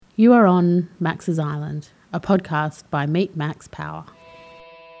You are on Max's Island, a podcast by Meet Max Power.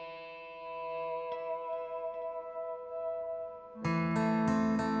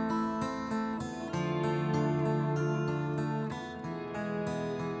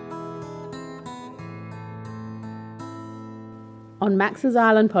 On Max's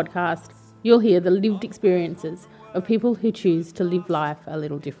Island podcast, you'll hear the lived experiences of people who choose to live life a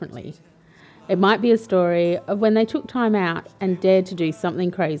little differently. It might be a story of when they took time out and dared to do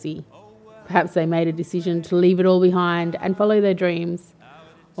something crazy. Perhaps they made a decision to leave it all behind and follow their dreams.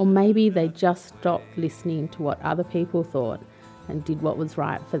 Or maybe they just stopped listening to what other people thought and did what was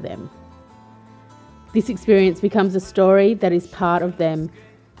right for them. This experience becomes a story that is part of them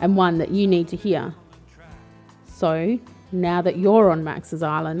and one that you need to hear. So, now that you're on Max's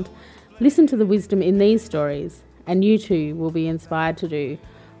Island, listen to the wisdom in these stories and you too will be inspired to do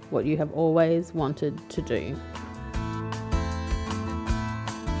what you have always wanted to do.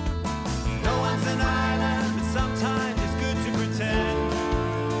 No one's an island, but sometimes it's good to pretend.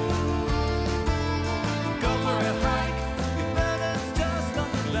 Go for a hike, your burdens just on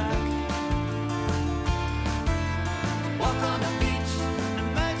your back. Walk on the beach,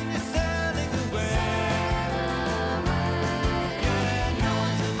 imagine you're sailing away. Yeah, no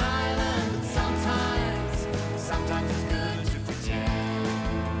one's an island, but sometimes it's good to pretend.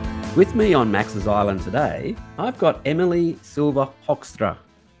 With me on Max's Island today, I've got Emily Silva Hoekstra.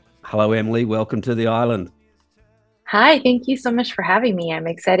 Hello, Emily. Welcome to the island. Hi, thank you so much for having me. I'm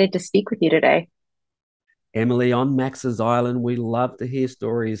excited to speak with you today. Emily, on Max's Island, we love to hear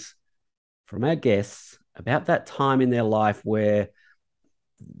stories from our guests about that time in their life where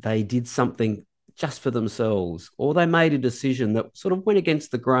they did something just for themselves, or they made a decision that sort of went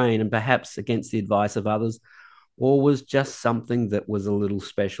against the grain and perhaps against the advice of others, or was just something that was a little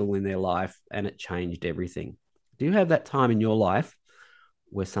special in their life and it changed everything. Do you have that time in your life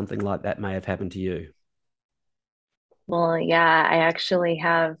where something like that may have happened to you? Well, yeah, I actually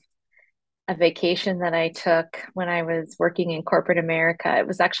have a vacation that I took when I was working in corporate America. It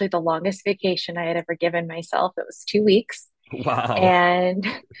was actually the longest vacation I had ever given myself. It was 2 weeks, Wow. and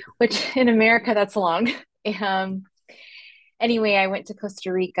which in America, that's long. Um, anyway, I went to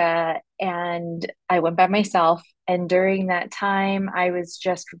Costa Rica and I went by myself. And during that time, I was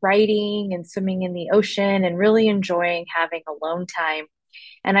just writing and swimming in the ocean and really enjoying having alone time.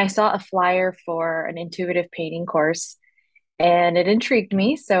 And I saw a flyer for an intuitive painting course and it intrigued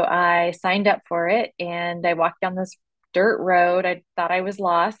me. So I signed up for it and I walked down this dirt road. I thought I was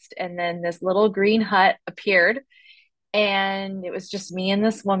lost. And then this little green hut appeared. And it was just me and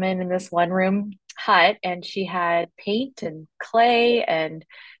this woman in this one room hut. And she had paint and clay. And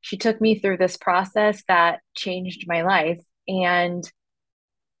she took me through this process that changed my life. And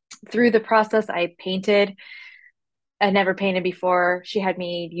through the process, I painted. I never painted before. She had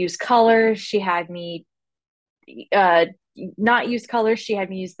me use colors. She had me uh, not use colors. She had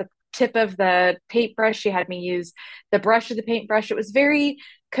me use the tip of the paintbrush. She had me use the brush of the paintbrush. It was very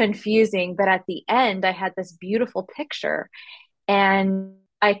confusing, but at the end, I had this beautiful picture and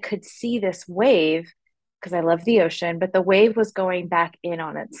I could see this wave because I love the ocean, but the wave was going back in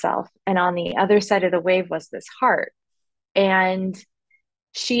on itself. And on the other side of the wave was this heart. And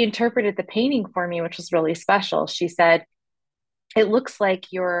she interpreted the painting for me, which was really special. She said, "It looks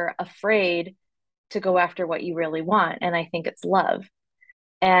like you're afraid to go after what you really want. And I think it's love."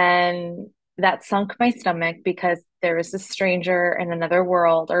 And that sunk my stomach because there was this stranger in another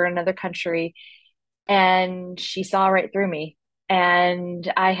world or another country, and she saw right through me.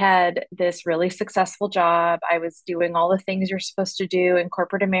 And I had this really successful job. I was doing all the things you're supposed to do in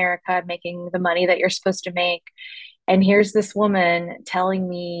corporate America, making the money that you're supposed to make. And here's this woman telling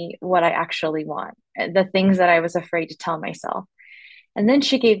me what I actually want, the things that I was afraid to tell myself. And then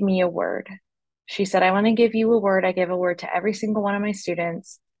she gave me a word. She said, "I want to give you a word. I give a word to every single one of my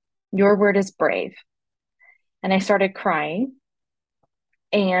students. Your word is brave." And I started crying.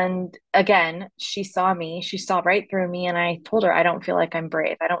 And again, she saw me, she saw right through me. And I told her, "I don't feel like I'm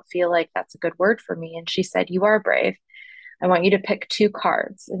brave. I don't feel like that's a good word for me." And she said, "You are brave. I want you to pick two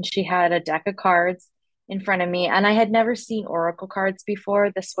cards." And she had a deck of cards in front of me. And I had never seen oracle cards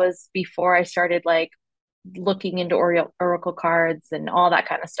before. This was before I started like looking into oracle cards and all that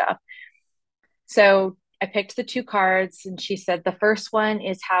kind of stuff. So I picked the two cards and she said, "The first one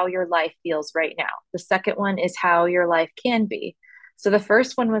is how your life feels right now. The second one is how your life can be." So the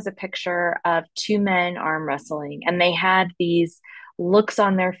first one was a picture of two men arm wrestling, and they had these looks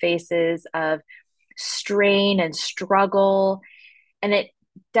on their faces of strain and struggle. And it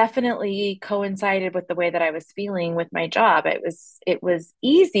definitely coincided with the way that I was feeling with my job. It was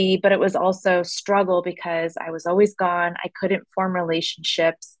easy, but it was also struggle because I was always gone. I couldn't form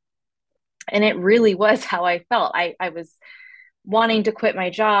relationships. And it really was how I felt. I was wanting to quit my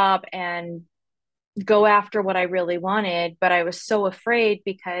job and go after what I really wanted, but I was so afraid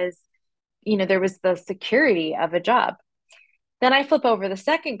because, there was the security of a job. Then I flip over the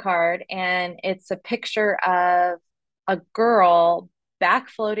second card and it's a picture of a girl back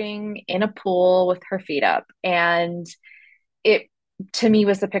floating in a pool with her feet up. And it to me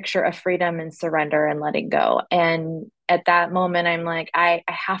was a picture of freedom and surrender and letting go. And at that moment, I'm like, I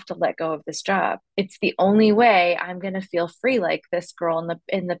have to let go of this job. It's the only way I'm going to feel free like this girl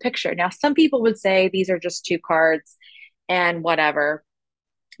in the picture. Now, some people would say these are just two cards and whatever.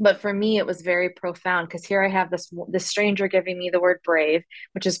 But for me, it was very profound because here I have this stranger giving me the word brave,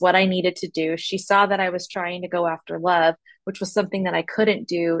 which is what I needed to do. She saw that I was trying to go after love, which was something that I couldn't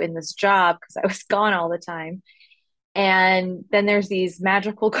do in this job because I was gone all the time. And then there's these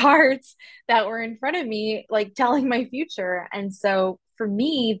magical cards that were in front of me, like telling my future. And so for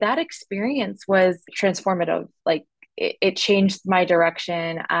me, that experience was transformative. Like it changed my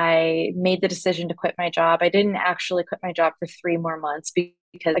direction. I made the decision to quit my job. I didn't actually quit my job for 3 more months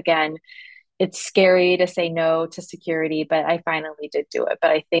because, again, it's scary to say no to security, but I finally did do it.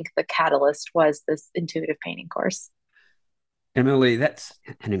 But I think the catalyst was this intuitive painting course. Emily, that's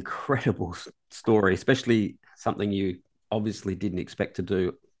an incredible story, especially something you obviously didn't expect to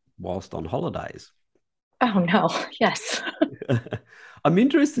do whilst on holidays. Oh, no. Yes. I'm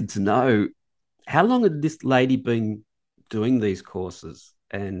interested to know, how long had this lady been doing these courses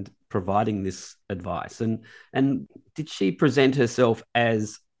and providing this advice? And did she present herself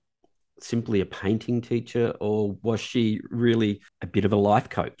as simply a painting teacher, or was she really a bit of a life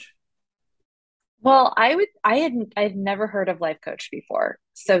coach? Well, I had never heard of life coach before.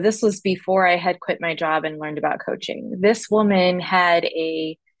 So this was before I had quit my job and learned about coaching. This woman had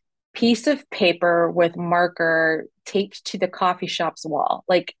a piece of paper with marker taped to the coffee shop's wall.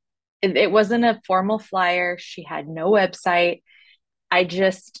 Like it wasn't a formal flyer. She had no website. I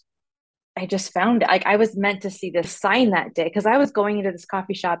just I just found it. Like I was meant to see this sign that day because I was going into this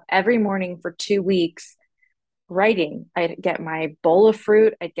coffee shop every morning for 2 weeks writing. I'd get my bowl of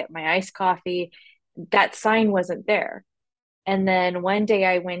fruit, I'd get my iced coffee. That sign wasn't there. And then one day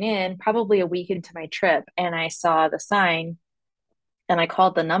I went in, probably a week into my trip, and I saw the sign and I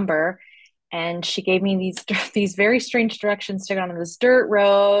called the number and she gave me these these very strange directions to go on this dirt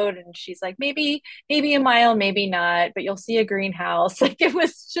road, and she's like, maybe a mile, maybe not, but you'll see a greenhouse. Like it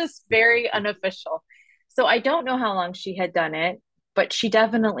was just very unofficial. So I don't know how long she had done it, but she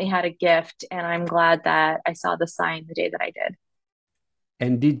definitely had a gift, and I'm glad that I saw the sign the day that I did.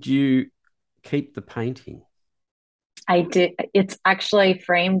 And did you keep the painting? I did. It's actually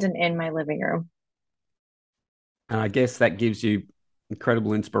framed and in my living room. And I guess that gives you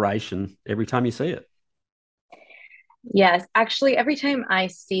incredible inspiration every time you see it. Yes, actually, every time I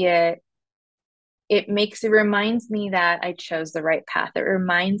see it, it reminds me that I chose the right path. It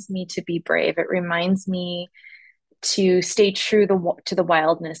reminds me to be brave. It reminds me to stay true to the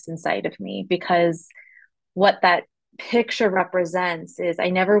wildness inside of me, because what that picture represents is I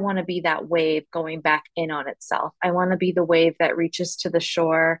never want to be that wave going back in on itself. I want to be the wave that reaches to the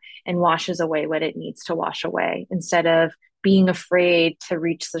shore and washes away what it needs to wash away, instead of being afraid to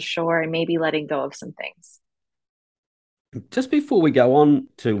reach the shore and maybe letting go of some things. Just before we go on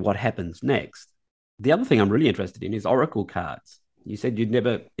to what happens next, the other thing I'm really interested in is oracle cards. You said you'd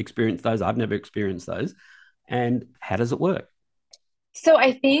never experienced those. I've never experienced those. And how does it work? So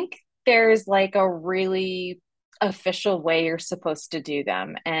I think there's like a really official way you're supposed to do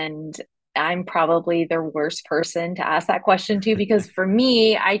them. And I'm probably the worst person to ask that question to, because for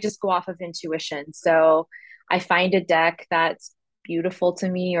me, I just go off of intuition. So I find a deck that's beautiful to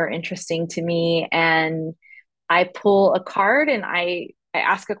me or interesting to me, and I pull a card and I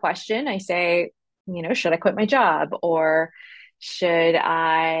ask a question. I say, should I quit my job, or should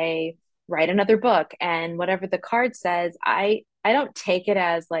I write another book? And whatever the card says, I don't take it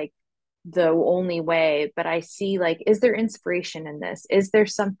as like the only way, but I see, like, is there inspiration in this? Is there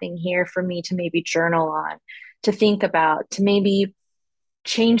something here for me to maybe journal on, to think about, to maybe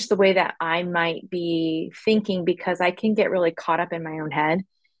change the way that I might be thinking, because I can get really caught up in my own head.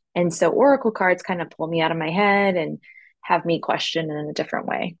 And so oracle cards kind of pull me out of my head and have me question in a different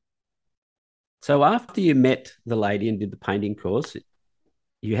way. So after you met the lady and did the painting course,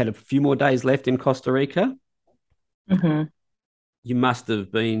 you had a few more days left in Costa Rica. Mm-hmm. You must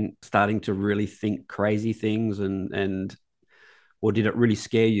have been starting to really think crazy things, and or did it really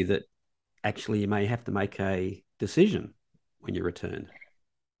scare you that actually you may have to make a decision when you returned?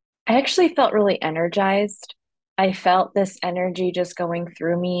 I actually felt really energized. I felt this energy just going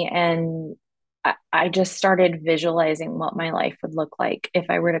through me. And I just started visualizing what my life would look like if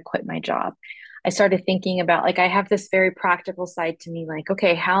I were to quit my job. I started thinking about, like, I have this very practical side to me, like,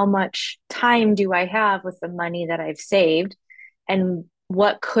 okay, how much time do I have with the money that I've saved? And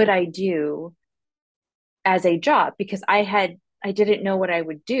what could I do as a job? Because I didn't know what I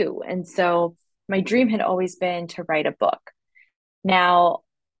would do. And so my dream had always been to write a book. Now,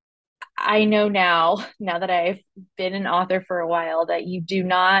 I know now that I've been an author for a while, that you do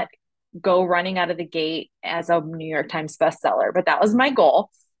not go running out of the gate as a New York Times bestseller, but that was my goal.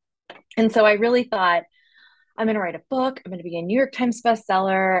 And so I really thought, I'm going to write a book, I'm going to be a New York Times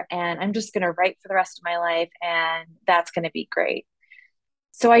bestseller, and I'm just going to write for the rest of my life, and that's going to be great.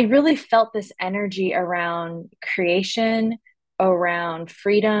 So I really felt this energy around creation, around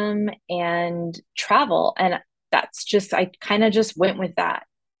freedom and travel. And that's just, I kind of just went with that.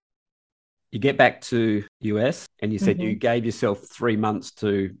 You get back to US and you said you Mm-hmm. gave yourself 3 months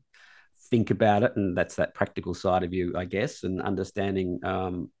to think about it. And that's that practical side of you, I guess, and understanding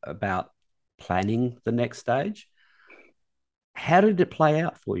about planning the next stage. How did it play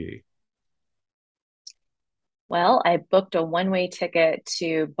out for you? Well, I booked a one-way ticket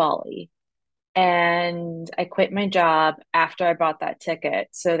to Bali, and I quit my job after I bought that ticket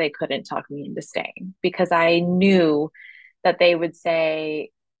so they couldn't talk me into staying, because I knew that they would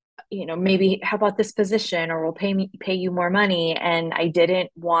say, maybe how about this position, or we'll pay you more money. And I didn't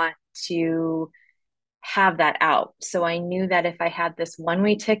want to have that out. So I knew that if I had this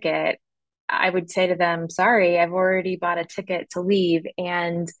one-way ticket, I would say to them, sorry, I've already bought a ticket to leave.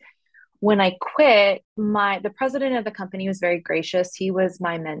 And when I quit, the president of the company was very gracious. He was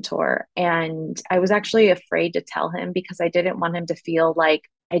my mentor. And I was actually afraid to tell him because I didn't want him to feel like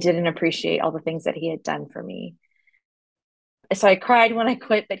I didn't appreciate all the things that he had done for me. So I cried when I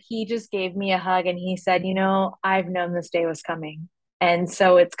quit, but he just gave me a hug and he said, I've known this day was coming. And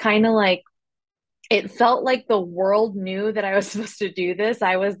so it's kind of like, it felt like the world knew that I was supposed to do this.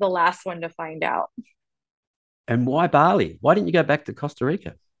 I was the last one to find out. And why Bali? Why didn't you go back to Costa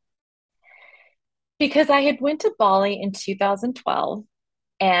Rica? Because I had went to Bali in 2012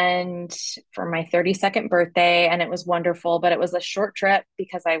 and for my 32nd birthday, and it was wonderful, but it was a short trip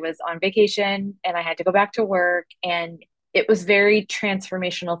because I was on vacation and I had to go back to work. And it was very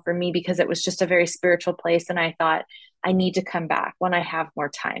transformational for me because it was just a very spiritual place. And I thought, I need to come back when I have more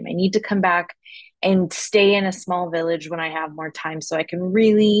time. I need to come back and stay in a small village when I have more time so I can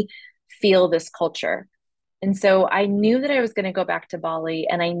really feel this culture. And so I knew that I was going to go back to Bali,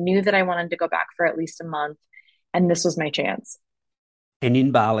 and I knew that I wanted to go back for at least a month. And this was my chance. And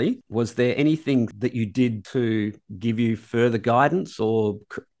in Bali, was there anything that you did to give you further guidance or,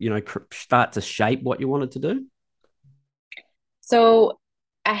 start to shape what you wanted to do? So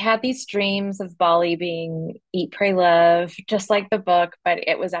I had these dreams of Bali being eat, pray, love, just like the book, but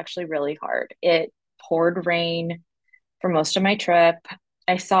it was actually really hard. It poured rain for most of my trip.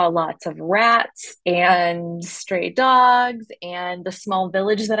 I saw lots of rats and stray dogs, and the small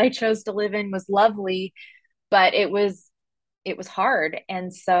village that I chose to live in was lovely, but it was hard.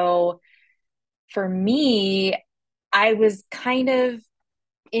 And so for me, I was kind of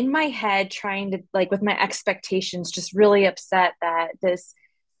in my head trying to, like, with my expectations, just really upset that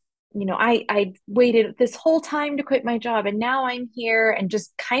I waited this whole time to quit my job, and now I'm here, and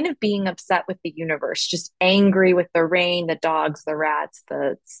just kind of being upset with the universe, just angry with the rain, the dogs, the rats,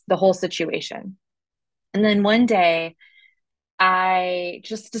 the whole situation. And then one day I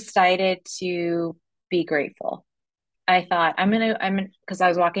just decided to be grateful. I thought, because I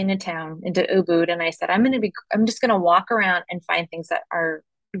was walking into town into Ubud, and I said, I'm just gonna walk around and find things that are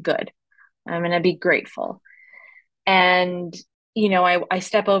good. I'm gonna be grateful. And I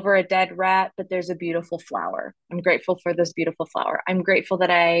step over a dead rat, but there's a beautiful flower. I'm grateful for this beautiful flower. I'm grateful that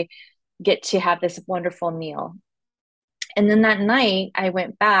I get to have this wonderful meal. And then that night I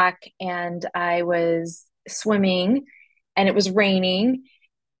went back and I was swimming and it was raining.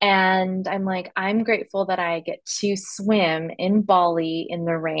 And I'm like, I'm grateful that I get to swim in Bali in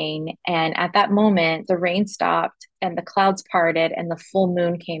the rain. And at that moment, the rain stopped and the clouds parted and the full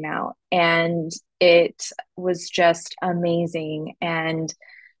moon came out. And it was just amazing. And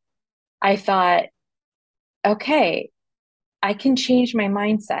I thought, okay, I can change my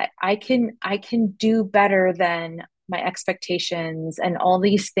mindset. I can do better than my expectations and all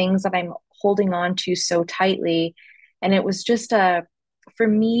these things that I'm holding on to so tightly. And it was just for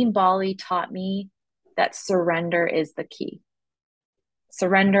me, Bali taught me that surrender is the key.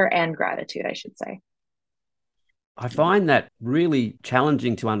 Surrender and gratitude, I should say. I find that really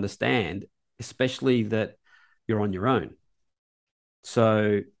challenging to understand, especially that you're on your own.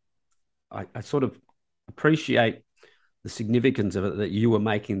 So I sort of appreciate the significance of it, that you were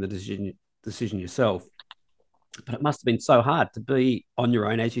making the decision yourself. But it must have been so hard to be on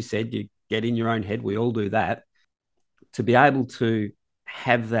your own. As you said, you get in your own head. We all do that. To be able to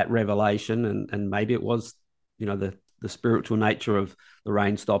have that revelation, and maybe it was, the spiritual nature of the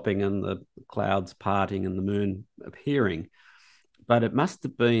rain stopping and the clouds parting and the moon appearing. But it must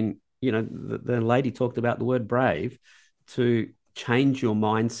have been, the lady talked about the word brave, to change your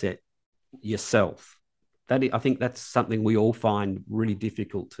mindset yourself. I think that's something we all find really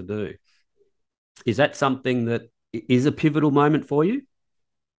difficult to do. Is that something that is a pivotal moment for you?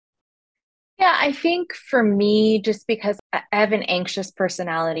 Yeah, I think for me, just because I have an anxious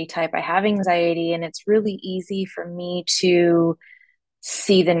personality type, I have anxiety, and it's really easy for me to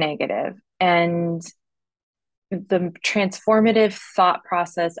see the negative. And the transformative thought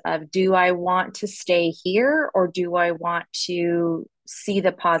process of, do I want to stay here or do I want to see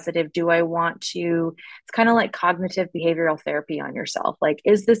the positive? Do I want to, it's kind of like cognitive behavioral therapy on yourself. Like,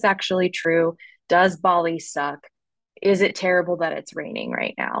 is this actually true? Does Bali suck? Is it terrible that it's raining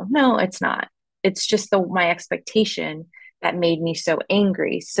right now? No, it's not. It's just my expectation that made me so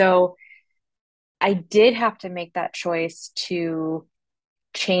angry. So I did have to make that choice to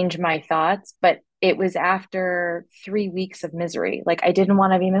change my thoughts, but it was after 3 weeks of misery. Like, I didn't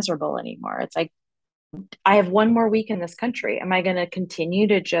want to be miserable anymore. It's like, I have one more week in this country. Am I going to continue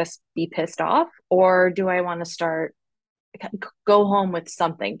to just be pissed off, or do I want to go home with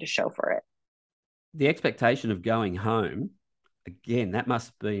something to show for it? The expectation of going home, again, that must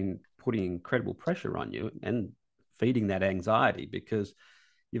have been putting incredible pressure on you and feeding that anxiety, because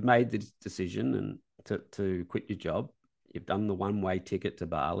you've made the decision and to quit your job. You've done the one-way ticket to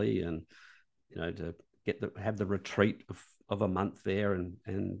Bali, and to have the retreat of a month there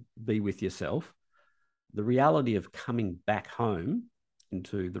and be with yourself. The reality of coming back home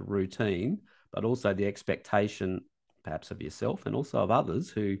into the routine, but also the expectation perhaps of yourself and also of others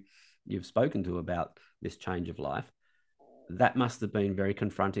who you've spoken to about this change of life, that must have been very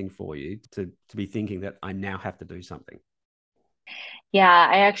confronting for you to be thinking that I now have to do something. Yeah,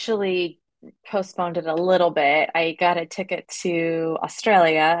 I actually postponed it a little bit. I got a ticket to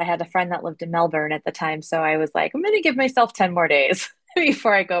Australia. I had a friend that lived in Melbourne at the time, so I was like, I'm going to give myself 10 more days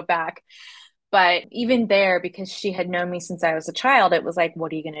before I go back. But even there, because she had known me since I was a child, it was like,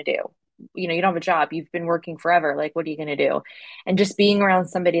 what are you going to do? You don't have a job. You've been working forever. Like, what are you going to do? And just being around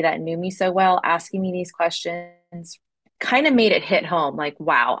somebody that knew me so well, asking me these questions kind of made it hit home. Like,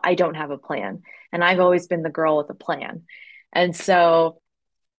 wow, I don't have a plan. And I've always been the girl with a plan. And so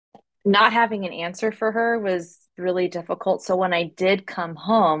not having an answer for her was really difficult. So when I did come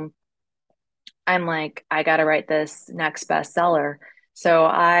home, I'm like, I got to write this next bestseller. So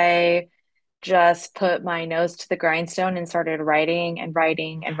I just put my nose to the grindstone and started writing and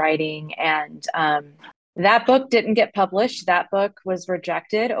writing and writing. And that book didn't get published. That book was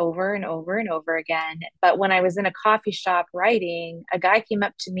rejected over and over and over again. But when I was in a coffee shop writing, a guy came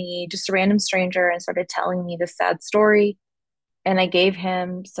up to me, just a random stranger, and started telling me this sad story. And I gave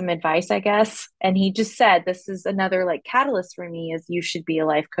him some advice, I guess. And he just said, this is another like catalyst for me, is you should be a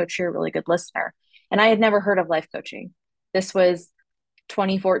life coach. You're a really good listener. And I had never heard of life coaching. This was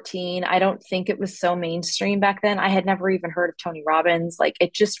 2014. I don't think it was so mainstream back then. I had never even heard of Tony Robbins. Like,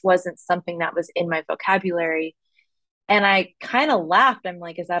 it just wasn't something that was in my vocabulary. And I kind of laughed. I'm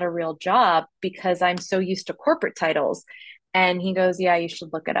like, is that a real job? Because I'm so used to corporate titles. And he goes, yeah, you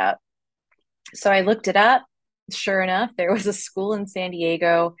should look it up. So I looked it up. Sure enough, there was a school in San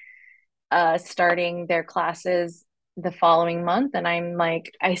Diego starting their classes the following month. And I'm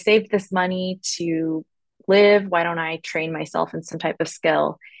like, I saved this money to live. Why don't I train myself in some type of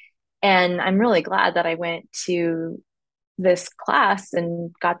skill? And I'm really glad that I went to this class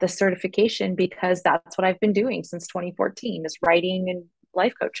and got this certification, because that's what I've been doing since 2014, is writing and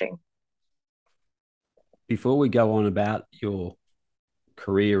life coaching. Before we go on about your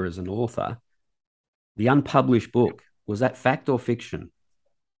career as an author, the unpublished book, was that fact or fiction?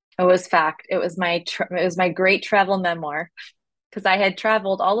 It was fact. It was my great travel memoir, because I had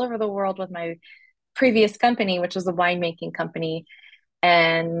traveled all over the world with my previous company, which was a winemaking company.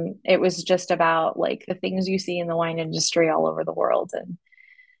 And it was just about like the things you see in the wine industry all over the world.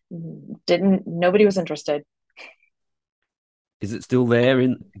 And nobody was interested. Is it still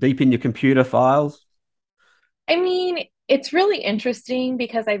there deep in your computer files? I mean, it's really interesting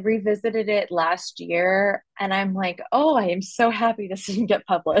because I revisited it last year and I'm like, oh, I am so happy this didn't get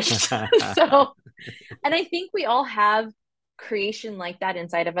published. So, and I think we all have creation like that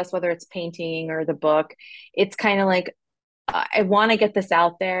inside of us, whether it's painting or the book. It's kind of like, I want to get this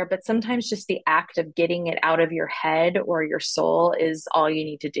out there, but sometimes just the act of getting it out of your head or your soul is all you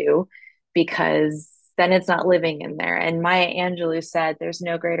need to do, because then it's not living in there. And Maya Angelou said, there's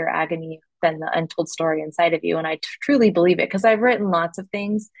no greater agony than the untold story inside of you. And I truly believe it because I've written lots of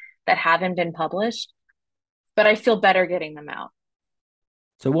things that haven't been published, but I feel better getting them out.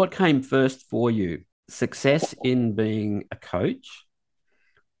 So what came first for you? Success in being a coach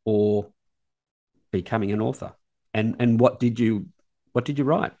or becoming an author? And what did you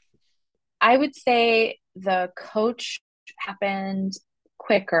write? I would say the coach happened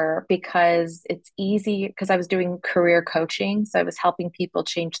quicker because it's easy because I was doing career coaching. So I was helping people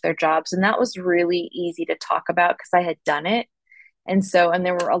change their jobs. And that was really easy to talk about because I had done it. And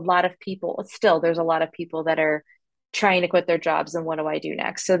there were a lot of people, still, there's a lot of people that are trying to quit their jobs. And what do I do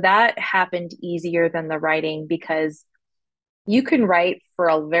next? So that happened easier than the writing because you can write for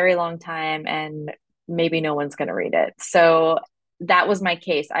a very long time and maybe no one's going to read it. So that was my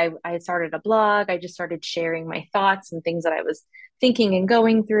case. I started a blog. I just started sharing my thoughts and things that I was thinking and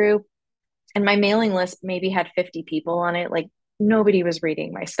going through. And my mailing list maybe had 50 people on it. Like nobody was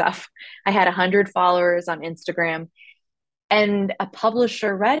reading my stuff. I had 100 followers on Instagram. And a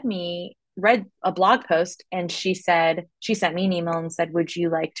publisher read a blog post, and she sent me an email and said, would you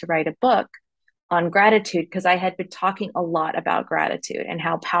like to write a book on gratitude? Because I had been talking a lot about gratitude and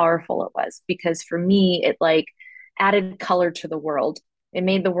how powerful it was. Because for me, it like added color to the world. It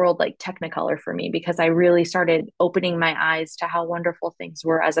made the world like technicolor for me because I really started opening my eyes to how wonderful things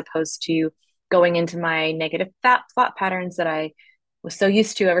were as opposed to going into my negative thought patterns that I was so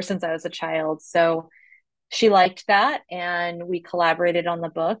used to ever since I was a child. So she liked that and we collaborated on the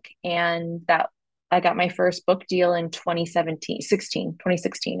book, and that I got my first book deal in 2016.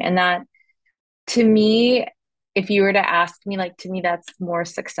 And that, to me, if you were to ask me, like, to me that's more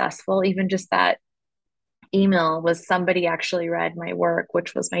successful. Even just that email was somebody actually read my work,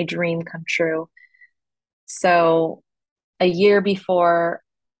 which was my dream come true. So a year before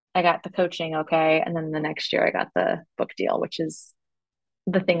I got the coaching, okay, and then the next year I got the book deal, which is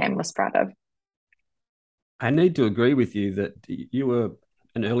the thing I'm most proud of. I need to agree with you that you were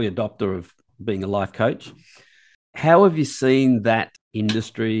an early adopter of being a life coach. How have you seen that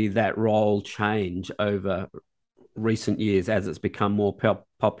industry, that role change over recent years as it's become more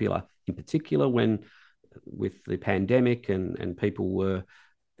popular, in particular when with the pandemic and people were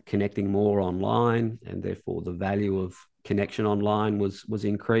connecting more online and therefore the value of connection online was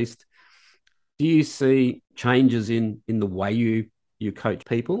increased? Do you see changes in the way you coach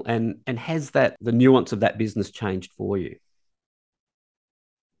people, and has that the nuance of that business changed for you?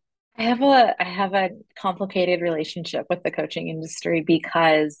 I have a complicated relationship with the coaching industry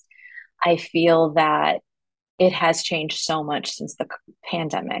because I feel that it has changed so much since the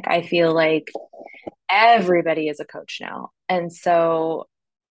pandemic. I feel like everybody is a coach now. And so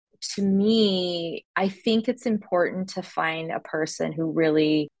to me, I think it's important to find a person who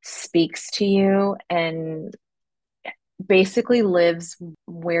really speaks to you and basically lives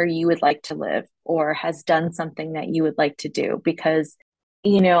where you would like to live or has done something that you would like to do. Because,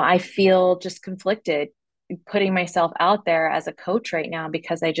 I feel just conflicted putting myself out there as a coach right now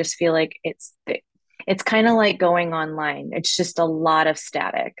because I just feel like it's kind of like going online. It's just a lot of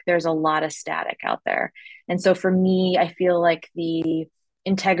static. There's a lot of static out there. And so for me, I feel like the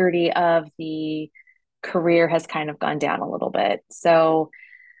integrity of the career has kind of gone down a little bit. So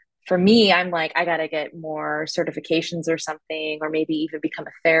for me, I'm like, I got to get more certifications or something, or maybe even become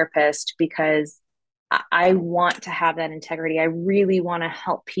a therapist because I want to have that integrity. I really want to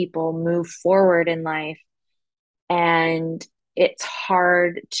help people move forward in life. And it's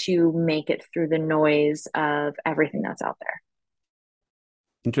hard to make it through the noise of everything that's out there.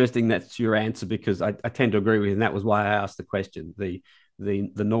 Interesting that's your answer, because I tend to agree with you, and that was why I asked the question. The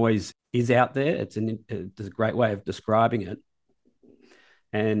noise is out there. It's a great way of describing it.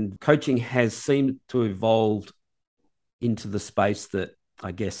 And coaching has seemed to evolve into the space that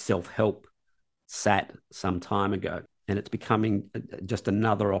I guess self-help sat some time ago. And it's becoming just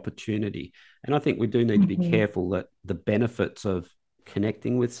another opportunity. And I think we do need to be careful that the benefits of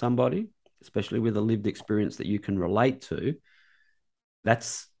connecting with somebody, especially with a lived experience that you can relate to,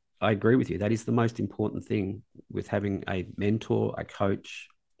 I agree with you. That is the most important thing with having a mentor, a coach,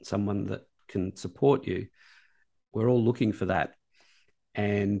 someone that can support you. We're all looking for that.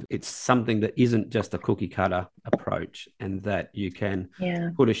 And it's something that isn't just a cookie cutter approach, and that you can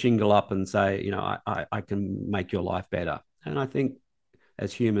put a shingle up and say, I can make your life better. And I think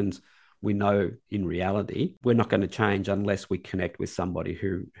as humans, we know in reality, we're not going to change unless we connect with somebody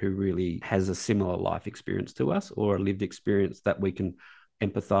who really has a similar life experience to us, or a lived experience that we can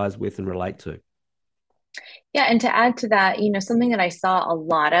empathize with and relate to. Yeah. And to add to that, something that I saw a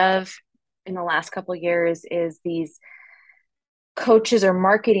lot of in the last couple of years is these coaches or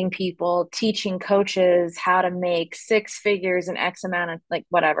marketing people teaching coaches how to make six figures and X amount of like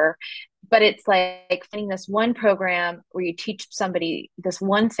whatever. But it's like finding this one program where you teach somebody this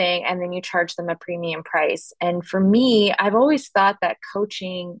one thing and then you charge them a premium price. And for me, I've always thought that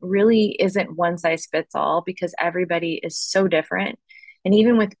coaching really isn't one size fits all because everybody is so different. And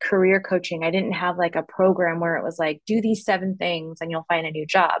even with career coaching, I didn't have like a program where it was like, do these 7 things and you'll find a new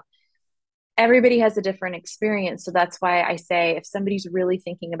job. Everybody has a different experience. So that's why I say if somebody's really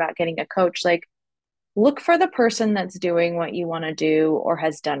thinking about getting a coach, like look for the person that's doing what you want to do or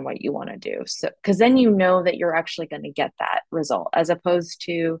has done what you want to do. So, because then you know that you're actually going to get that result as opposed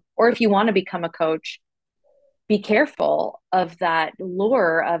to, or if you want to become a coach, be careful of that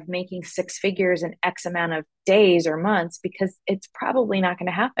lure of making 6 figures in X amount of days or months because it's probably not going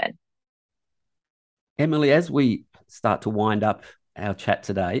to happen. Emily, as we start to wind up our chat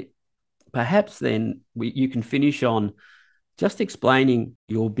today, perhaps then you can finish on just explaining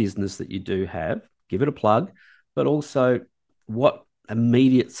your business that you do have, give it a plug, but also what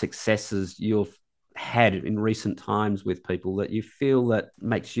immediate successes you've had in recent times with people that you feel that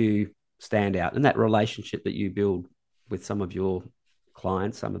makes you stand out and that relationship that you build with some of your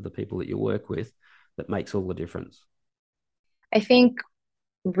clients, some of the people that you work with, that makes all the difference. I think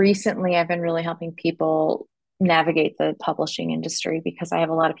recently I've been really helping people navigate the publishing industry because I have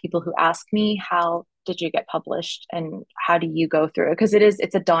a lot of people who ask me, how did you get published and how do you go through it? Because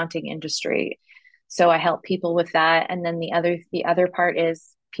it's a daunting industry. So I help people with that. And then the other part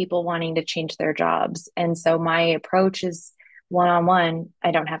is people wanting to change their jobs. And so my approach is one-on-one.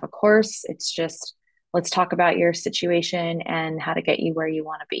 I don't have a course. It's just, let's talk about your situation and how to get you where you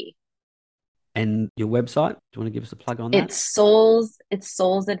want to be. And your website, do you want to give us a plug on that? It's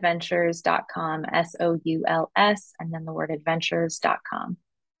soulsadventures.com, SOULS, and then the word adventures.com.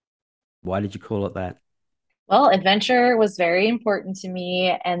 Why did you call it that? Well, adventure was very important to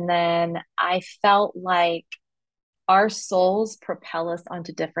me. And then I felt like our souls propel us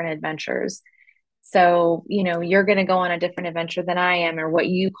onto different adventures. So, you're going to go on a different adventure than I am, or what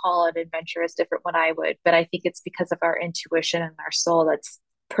you call an adventure is different what I would. But I think it's because of our intuition and our soul that's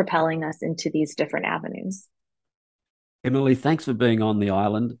propelling us into these different avenues. Emily, thanks for being on the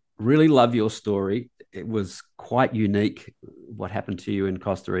island. Really love your story. It was quite unique what happened to you in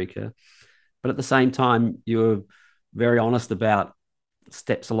Costa Rica. But at the same time, you were very honest about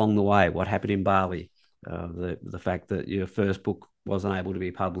steps along the way, what happened in Bali, the fact that your first book wasn't able to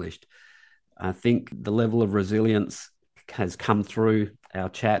be published. I think the level of resilience has come through our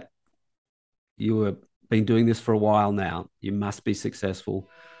chat. You have been doing this for a while now. You must be successful.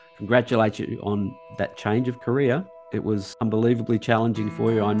 Congratulate you on that change of career. It was unbelievably challenging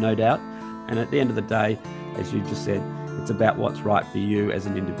for you, I'm no doubt. And at the end of the day, as you just said, it's about what's right for you as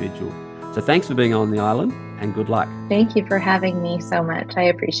an individual. So thanks for being on the island and good luck. Thank you for having me so much. I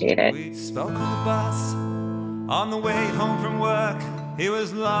appreciate it. We spoke on the bus on the way home from work. He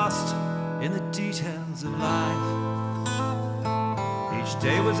was lost in the details of life. Each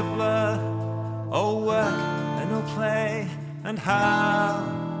day was a blur, oh work and no play, and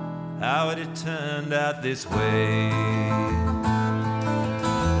how it had turned out this way.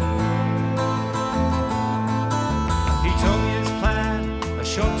 He told me his plan, a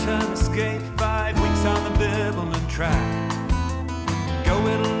short-term escape, 5 weeks on the Bibbleman track. Go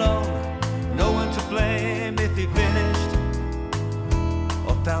it alone, no one to blame if he finished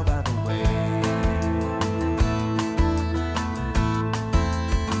or fell by the way.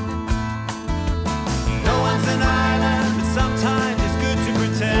 No one's an island, but sometimes it's good to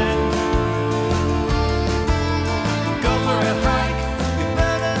pretend. Go for a hike, your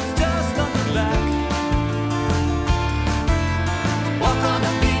burden's just on the back. Walk on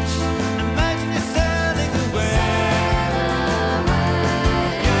the beach, imagine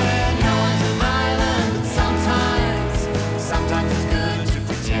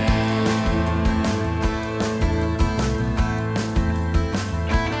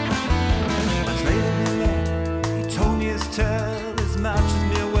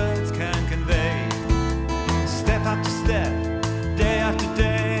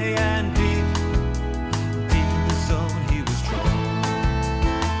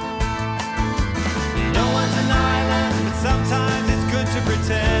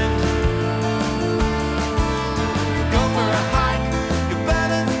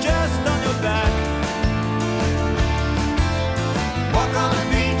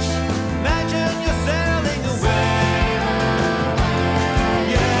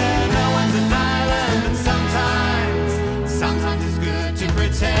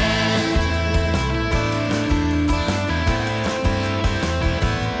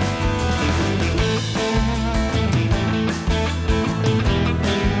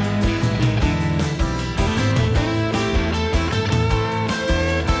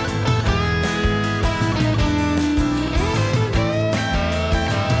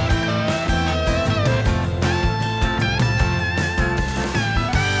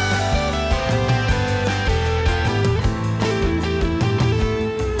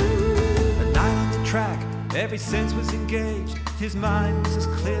sense was engaged, his mind was as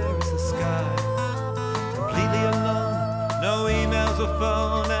clear as the sky. Completely alone, no emails or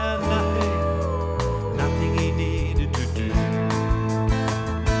phone, and nothing